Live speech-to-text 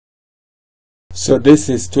So this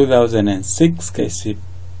is 2006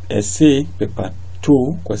 Kcse paper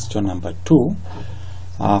 2, question number 2,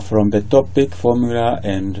 from the topic formula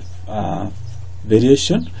and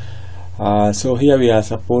variation. So here we are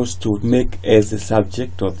supposed to make as the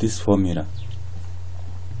subject of this formula.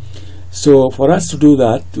 So for us to do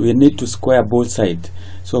that, we need to square both sides.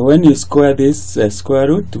 So when you square this square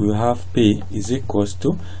root, we have p is equals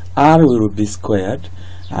to r will be squared,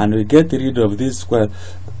 and we get rid of this square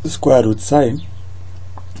root sign.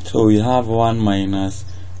 So we have 1 minus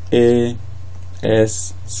a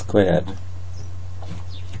s squared.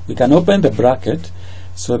 We can open the bracket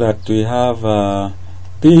so that we have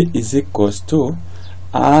p is equals to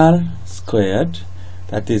r squared,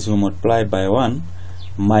 that is we multiply by 1,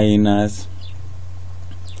 minus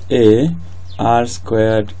a r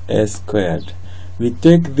squared s squared. We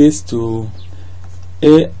take this to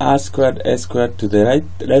a r squared s squared to the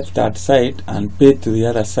left hand side and p to the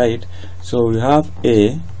other side. So we have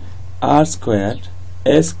a r squared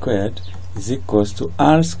s squared is equals to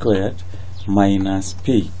r squared minus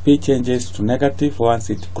p. P changes to negative once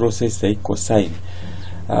it crosses the equal sign.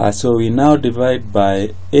 So we now divide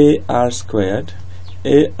by a r squared,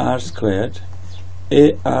 a r squared,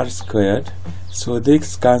 a r squared. So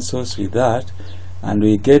this cancels with that, and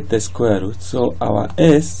we get the square root. So our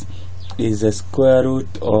s is the square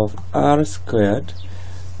root of r squared,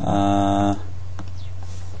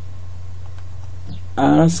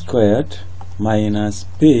 r squared minus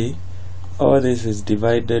p. All this is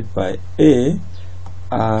divided by a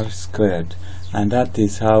r squared, and that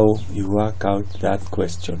is how you work out that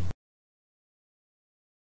question.